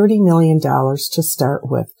 $30 million to start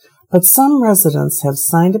with. But some residents have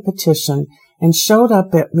signed a petition and showed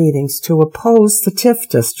up at meetings to oppose the TIF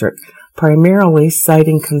district, primarily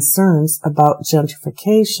citing concerns about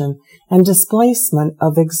gentrification and displacement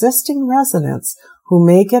of existing residents who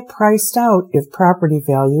may get priced out if property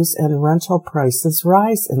values and rental prices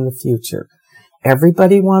rise in the future.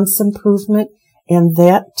 Everybody wants improvement, and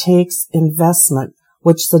that takes investment,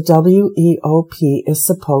 which the WEOP is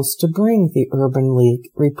supposed to bring, the Urban League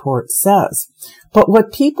report says. But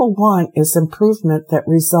what people want is improvement that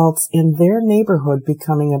results in their neighborhood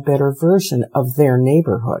becoming a better version of their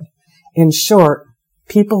neighborhood. In short,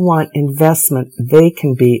 people want investment they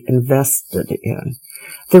can be invested in.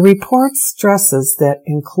 The report stresses that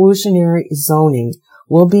inclusionary zoning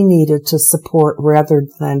will be needed to support rather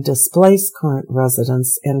than displace current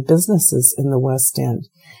residents and businesses in the West End,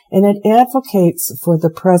 and it advocates for the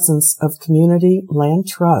presence of community land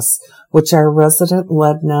trusts, which are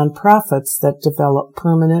resident-led nonprofits that develop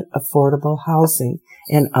permanent affordable housing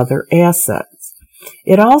and other assets.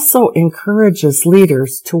 It also encourages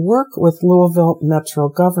leaders to work with Louisville Metro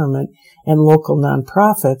government and local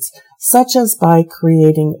nonprofits such as by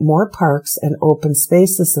creating more parks and open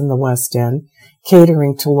spaces in the West End,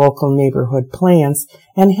 catering to local neighborhood plans,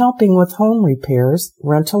 and helping with home repairs,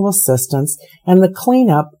 rental assistance, and the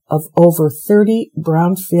cleanup of over 30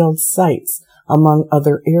 brownfield sites, among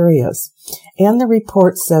other areas. And the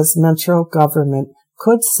report says Metro government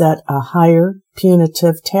could set a higher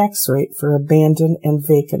punitive tax rate for abandoned and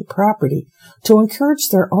vacant property to encourage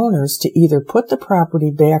their owners to either put the property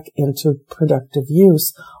back into productive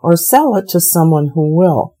use or sell it to someone who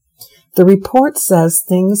will. The report says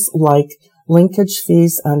things like linkage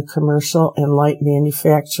fees on commercial and light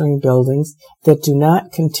manufacturing buildings that do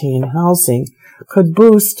not contain housing could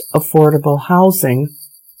boost affordable housing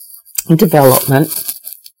development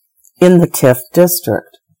in the TIF district.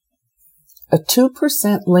 A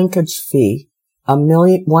 2% linkage fee, $1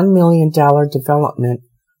 million development,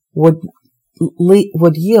 would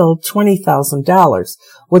yield $20,000,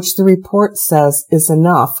 which the report says is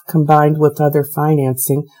enough, combined with other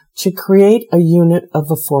financing, to create a unit of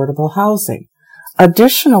affordable housing.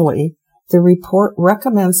 Additionally, the report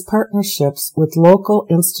recommends partnerships with local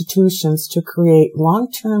institutions to create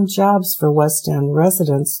long-term jobs for West End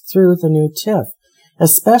residents through the new TIF,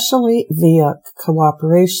 especially via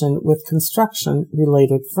cooperation with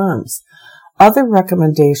construction-related firms. Other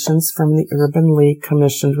recommendations from the Urban League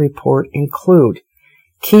commissioned report include: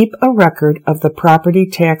 keep a record of the property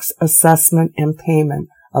tax assessment and payment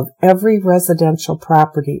of every residential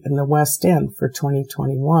property in the West End for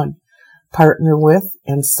 2021. Partner with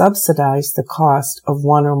and subsidize the cost of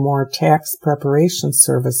one or more tax preparation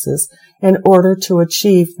services in order to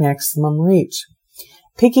achieve maximum reach.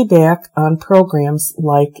 Piggyback on programs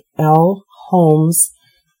like L. Holmes'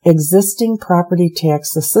 existing property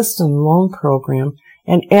tax assistance loan program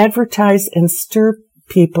and advertise and stir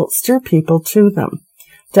people to them.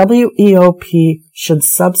 WEOP should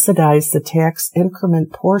subsidize the tax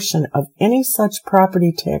increment portion of any such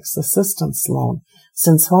property tax assistance loan,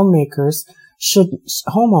 since homeowners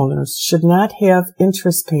should not have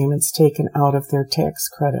interest payments taken out of their tax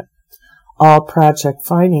credit. All project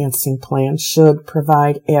financing plans should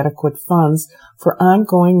provide adequate funds for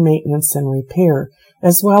ongoing maintenance and repair,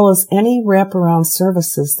 as well as any wraparound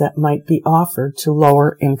services that might be offered to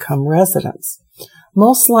lower-income residents.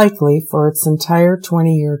 Most likely for its entire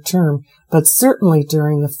 20-year term, but certainly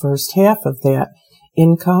during the first half of that,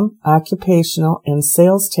 income, occupational, and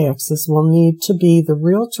sales taxes will need to be the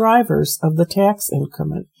real drivers of the tax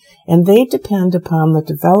increment, and they depend upon the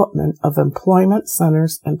development of employment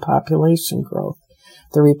centers and population growth.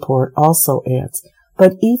 The report also adds,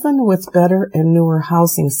 but even with better and newer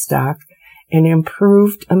housing stock and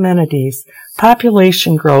improved amenities,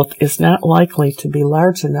 population growth is not likely to be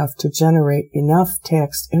large enough to generate enough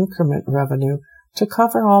tax increment revenue to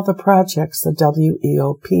cover all the projects the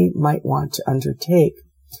WEOP might want to undertake.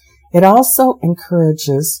 It also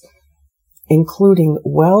encourages including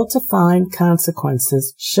well-defined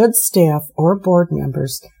consequences should staff or board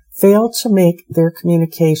members fail to make their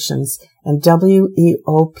communications and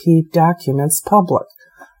WEOP documents public.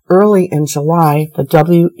 Early in July, the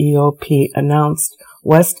WEOP announced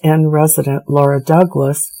West End resident Laura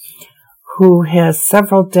Douglas, who has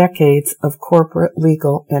several decades of corporate,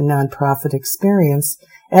 legal, and nonprofit experience,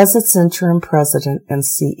 as its interim president and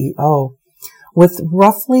CEO. With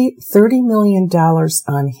roughly $30 million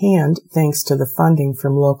on hand, thanks to the funding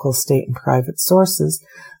from local, state, and private sources,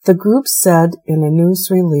 the group said in a news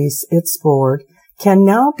release its board can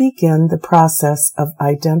now begin the process of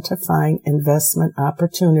identifying investment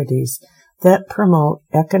opportunities that promote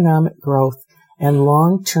economic growth and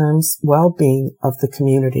long-term well-being of the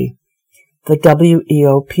community. The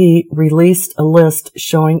WEOP released a list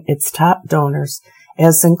showing its top donors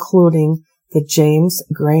as including the James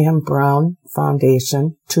Graham Brown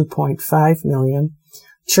Foundation, $2.5 million,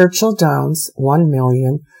 Churchill Downs, $1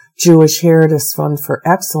 million, Jewish Heritage Fund for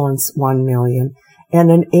Excellence, $1 million, and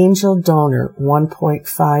an angel donor,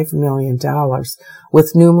 $1.5 million,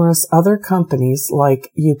 with numerous other companies like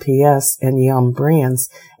UPS and Yum Brands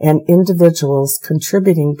and individuals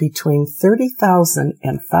contributing between $30,000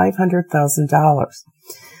 and $500,000.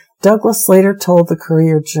 Douglas later told the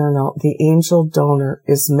Courier-Journal the angel donor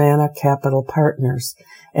is Manna Capital Partners,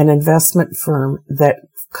 an investment firm that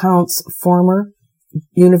counts former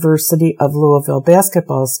University of Louisville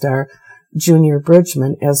basketball star Junior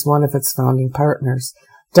Bridgman as one of its founding partners.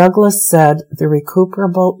 Douglas said the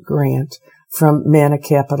recuperable grant from Manna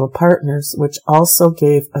Capital Partners, which also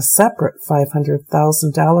gave a separate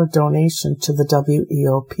 $500,000 donation to the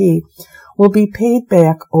WEOP, will be paid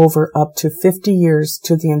back over up to 50 years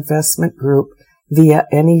to the investment group via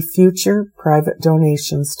any future private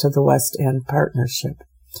donations to the West End Partnership.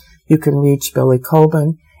 You can reach Billy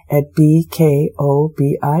Coben at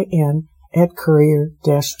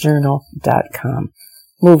bkobin@courier-journal.com.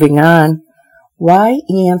 Moving on, why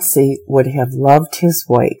Yancey would have loved his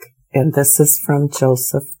wake, and this is from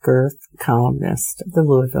Joseph Girth, columnist of the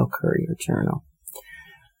Louisville Courier-Journal.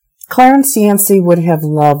 Clarence Yancey would have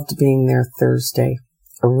loved being there Thursday.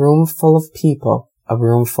 A room full of people, a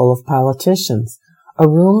room full of politicians, a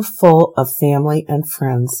room full of family and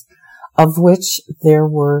friends, of which there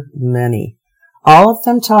were many, all of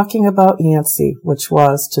them talking about Yancey, which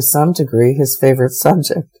was, to some degree, his favorite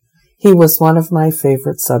subject. He was one of my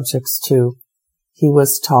favorite subjects, too. He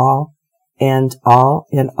was tall, and all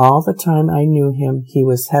the time I knew him, he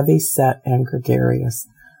was heavy-set and gregarious.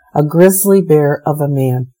 A grizzly bear of a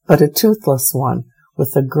man, but a toothless one,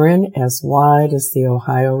 with a grin as wide as the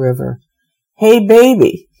Ohio River. "Hey,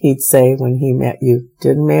 baby," he'd say when he met you.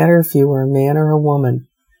 Didn't matter if you were a man or a woman.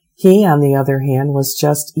 He, on the other hand, was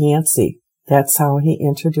just Yancey. That's how he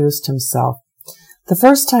introduced himself. "The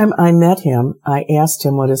first time I met him, I asked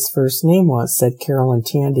him what his first name was," said Carolyn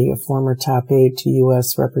Tandy, a former top aide to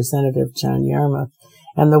U.S. Representative John Yarmouth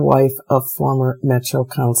and the wife of former Metro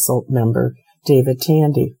Council member David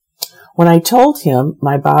Tandy. "When I told him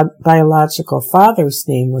my biological father's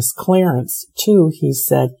name was Clarence, too, he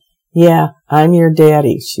said, 'Yeah, I'm your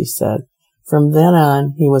daddy,'" she said. "From then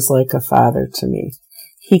on, he was like a father to me."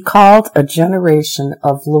 He called a generation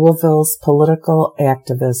of Louisville's political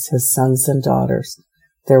activists his sons and daughters.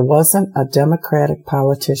 There wasn't a Democratic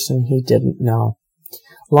politician he didn't know.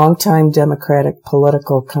 Longtime Democratic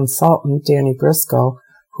political consultant Danny Briscoe,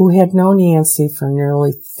 who had known Yancey for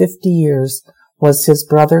nearly 50 years, was his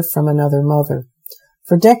brother from another mother.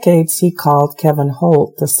 For decades, he called Kevin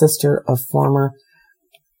Holt, the sister of former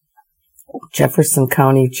Jefferson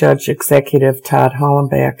County Judge Executive Todd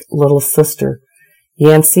Hollenbach, little sister.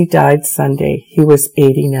 Yancey died Sunday. He was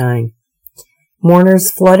 89. Mourners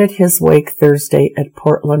flooded his wake Thursday at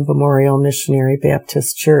Portland Memorial Missionary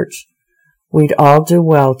Baptist Church. We'd all do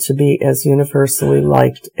well to be as universally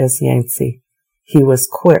liked as Yancey. He was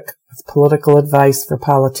quick with political advice for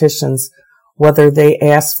politicians, whether they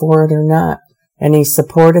asked for it or not, and he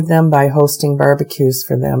supported them by hosting barbecues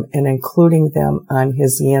for them and including them on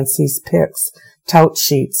his Yancey's Picks tout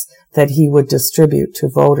sheets that he would distribute to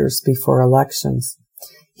voters before elections.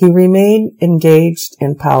 He remained engaged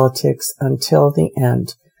in politics until the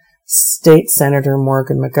end. State Senator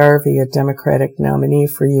Morgan McGarvey, a Democratic nominee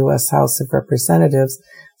for U.S. House of Representatives,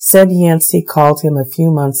 said Yancey called him a few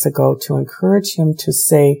months ago to encourage him to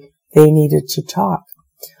say they needed to talk.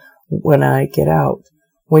 "When I get out."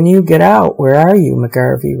 "When you get out, where are you?"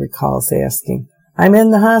 McGarvey recalls asking. "I'm in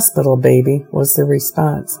the hospital, baby," was the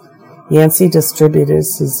response. Yancey distributed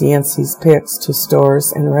his Yancey's Picks to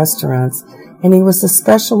stores and restaurants, and he was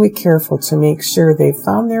especially careful to make sure they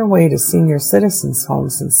found their way to senior citizens'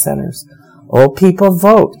 homes and centers. "Old people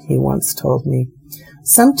vote," he once told me.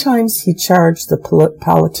 Sometimes he charged the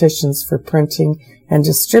politicians for printing and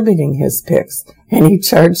distributing his picks, and he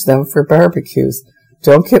charged them for barbecues.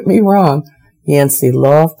 Don't get me wrong, Yancey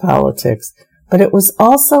loved politics, but it was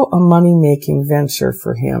also a money-making venture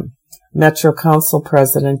for him. Metro Council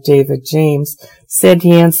President David James said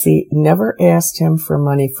Yancey never asked him for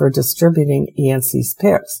money for distributing Yancey's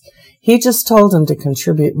Picks. He just told him to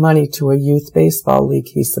contribute money to a youth baseball league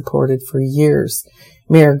he supported for years.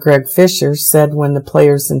 Mayor Greg Fisher said when the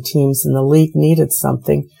players and teams in the league needed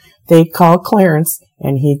something, they'd call Clarence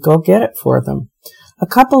and he'd go get it for them. A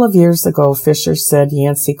couple of years ago, Fisher said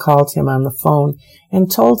Yancey called him on the phone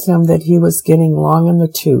and told him that he was getting long in the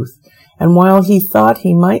tooth, and while he thought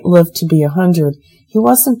he might live to be 100, he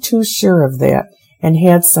wasn't too sure of that and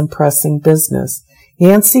had some pressing business.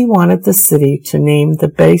 Yancey wanted the city to name the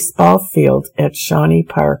baseball field at Shawnee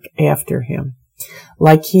Park after him,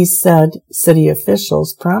 like he said city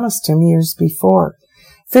officials promised him years before.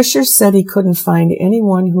 Fisher said he couldn't find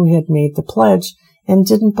anyone who had made the pledge and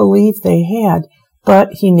didn't believe they had,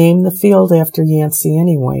 but he named the field after Yancey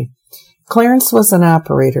anyway. Clarence was an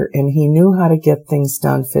operator, and he knew how to get things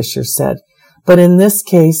done, Fisher said. But in this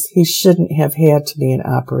case, he shouldn't have had to be an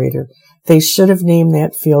operator. They should have named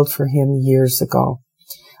that field for him years ago.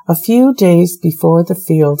 A few days before the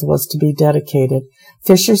field was to be dedicated,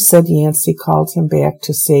 Fisher said Yancey called him back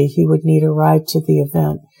to say he would need a ride to the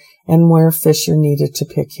event and where Fisher needed to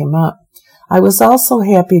pick him up. I was also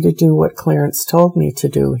happy to do what Clarence told me to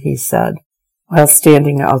do, he said, while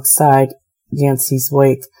standing outside Yancey's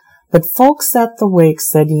wake. But folks at the wake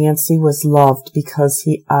said Yancey was loved because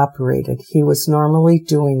he operated. He was normally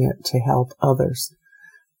doing it to help others.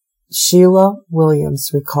 Sheila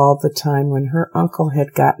Williams recalled the time when her uncle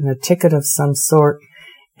had gotten a ticket of some sort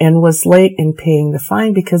and was late in paying the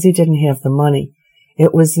fine because he didn't have the money.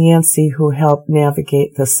 It was Yancey who helped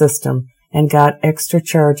navigate the system and got extra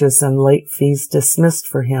charges and late fees dismissed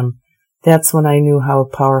for him. That's when I knew how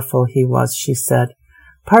powerful he was, she said.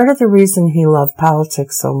 Part of the reason he loved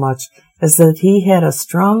politics so much is that he had a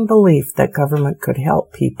strong belief that government could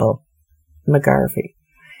help people. McGarvey.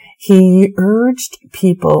 He urged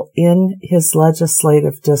people in his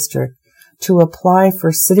legislative district to apply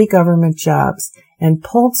for city government jobs and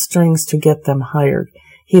pulled strings to get them hired.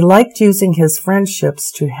 He liked using his friendships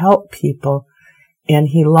to help people, and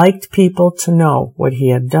he liked people to know what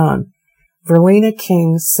he had done. Verlena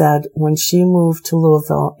King said when she moved to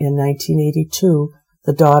Louisville in 1982,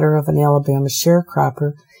 the daughter of an Alabama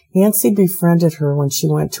sharecropper, Yancey befriended her when she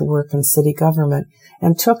went to work in city government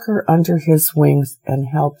and took her under his wings and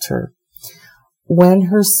helped her. When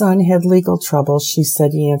her son had legal trouble, she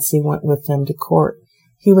said Yancey went with them to court.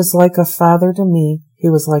 He was like a father to me. He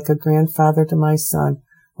was like a grandfather to my son.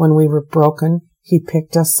 When we were broken, he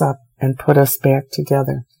picked us up and put us back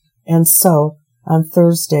together. And so, on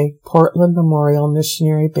Thursday, Portland Memorial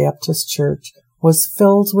Missionary Baptist Church was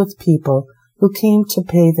filled with people who came to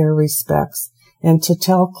pay their respects and to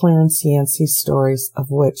tell Clarence Yancey stories, of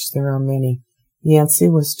which there are many. Yancey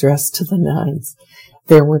was dressed to the nines.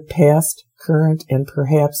 There were past, current, and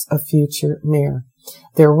perhaps a future mayor.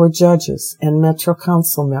 There were judges and Metro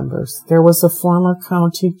Council members. There was a former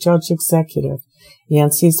county judge executive.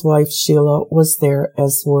 Yancey's wife, Sheila, was there,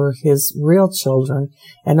 as were his real children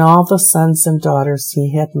and all the sons and daughters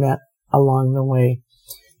he had met along the way.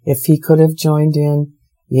 If he could have joined in,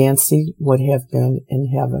 Yancey would have been in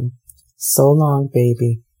heaven. So long,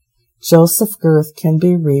 baby. Joseph Girth can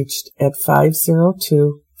be reached at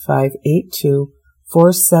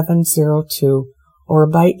 502-582-4702 or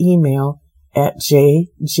by email at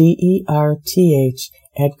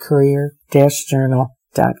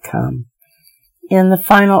jgerth@courier-journal.com. In the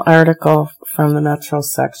final article from the Metro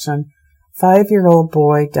section, 5-year-old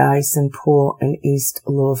boy dies in pool in East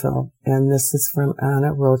Louisville, and this is from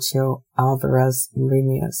Ana Rocio Alvarez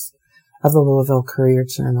Remias of the Louisville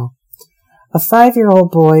Courier-Journal. A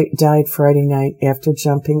 5-year-old boy died Friday night after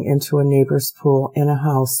jumping into a neighbor's pool in a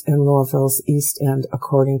house in Louisville's East End,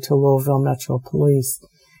 according to Louisville Metro Police.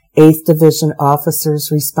 8th Division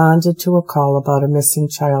officers responded to a call about a missing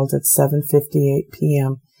child at 7:58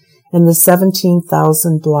 p.m. in the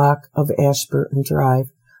 17,000 block of Ashburton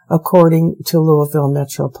Drive, according to Louisville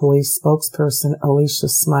Metro Police spokesperson Alicia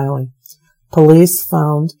Smiley. Police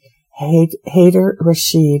found Haider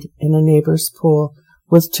Rashid in a neighbor's pool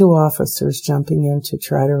with 2 officers jumping in to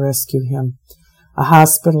try to rescue him. A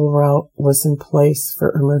hospital route was in place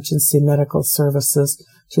for emergency medical services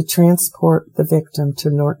to transport the victim to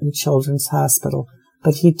Norton Children's Hospital,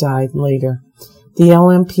 but he died later. The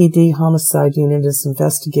LMPD homicide unit is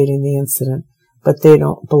investigating the incident, but they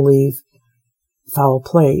don't believe foul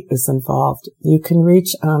play is involved. You can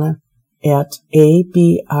reach Anna at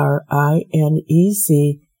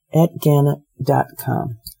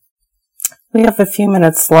abrinez@gannett.com. We have a few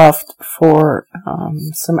minutes left for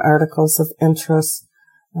some articles of interest.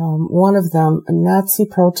 One of them, Nazi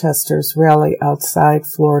protesters rally outside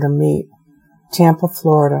Florida meet. Tampa,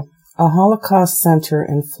 Florida. A Holocaust center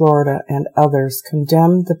in Florida and others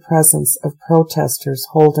condemned the presence of protesters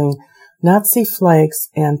holding Nazi flags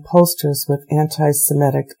and posters with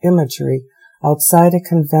anti-Semitic imagery outside a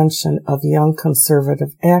convention of young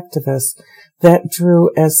conservative activists that drew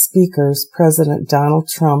as speakers President Donald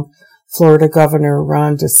Trump, Florida Governor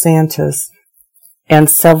Ron DeSantis, and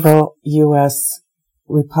several U.S.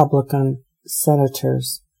 Republican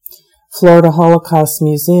senators. Florida Holocaust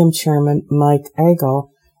Museum Chairman Mike Agel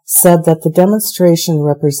said that the demonstration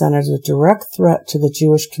represented a direct threat to the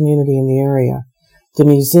Jewish community in the area. The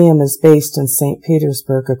museum is based in St.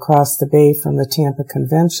 Petersburg, across the bay from the Tampa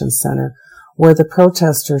Convention Center, where the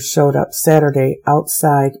protesters showed up Saturday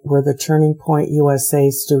outside where the Turning Point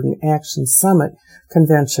USA Student Action Summit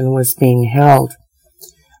convention was being held.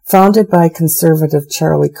 Founded by conservative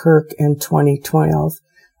Charlie Kirk in 2012,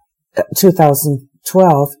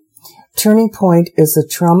 Turning Point is a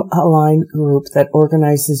Trump-aligned group that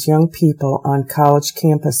organizes young people on college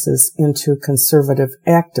campuses into conservative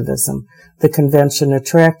activism. The convention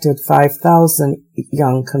attracted 5,000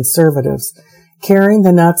 young conservatives. Carrying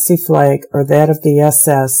the Nazi flag or that of the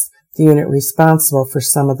SS, the unit responsible for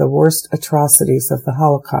some of the worst atrocities of the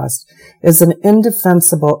Holocaust, is an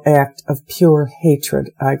indefensible act of pure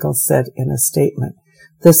hatred, Eigel said in a statement.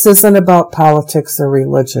 This isn't about politics or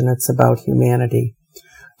religion, it's about humanity.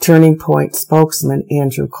 Turning Point spokesman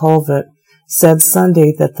Andrew Colvett said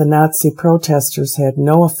Sunday that the Nazi protesters had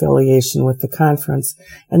no affiliation with the conference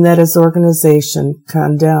and that his organization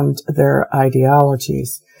condemned their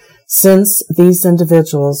ideologies. Since these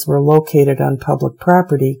individuals were located on public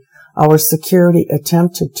property, our security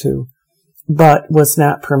attempted to, but was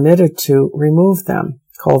not permitted to, remove them,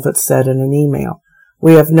 Colvett said in an email.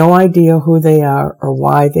 We have no idea who they are or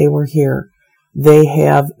why they were here. They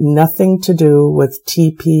have nothing to do with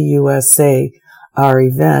TPUSA, our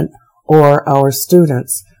event, or our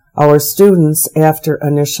students. Our students, after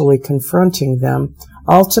initially confronting them,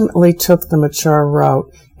 ultimately took the mature route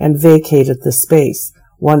and vacated the space.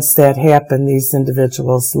 Once that happened, these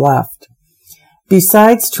individuals left.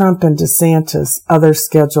 Besides Trump and DeSantis, other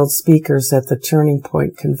scheduled speakers at the Turning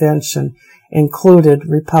Point Convention included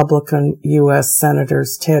Republican U.S.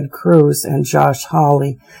 Senators Ted Cruz and Josh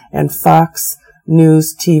Hawley and Fox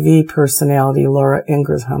News TV personality Laura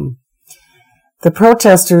Ingraham. The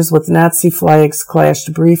protesters with Nazi flags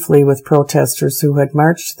clashed briefly with protesters who had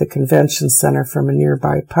marched to the convention center from a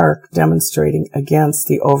nearby park demonstrating against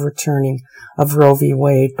the overturning of Roe v.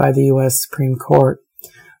 Wade by the U.S. Supreme Court.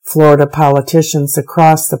 Florida politicians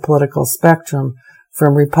across the political spectrum,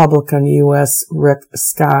 from Republican U.S. Rick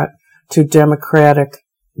Scott to Democratic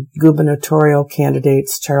gubernatorial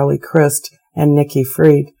candidates Charlie Crist and Nikki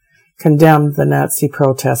Fried, condemned the Nazi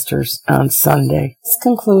protesters on Sunday. This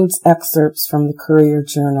concludes excerpts from the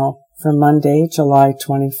Courier-Journal for Monday, July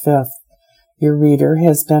 25th. Your reader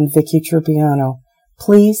has been Vicki Tribbiano.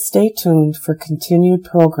 Please stay tuned for continued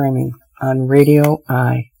programming on Radio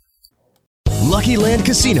I. Lucky Land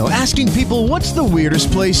Casino, asking people, what's the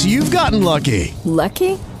weirdest place you've gotten lucky?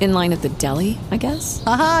 Lucky? In line at the deli, I guess?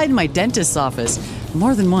 Aha, in my dentist's office.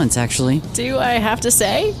 More than once, actually. Do I have to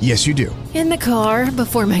say? Yes, you do. In the car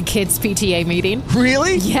before my kids' PTA meeting.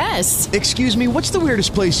 Really? Yes. Excuse me, what's the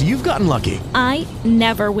weirdest place you've gotten lucky? I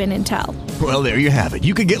never win and tell. Well, there you have it.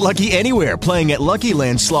 You can get lucky anywhere, playing at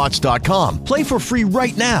LuckyLandSlots.com. Play for free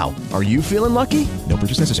right now. Are you feeling lucky? No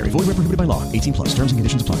purchase necessary. Void where prohibited by law. 18+. Terms and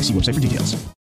conditions apply. See website for details.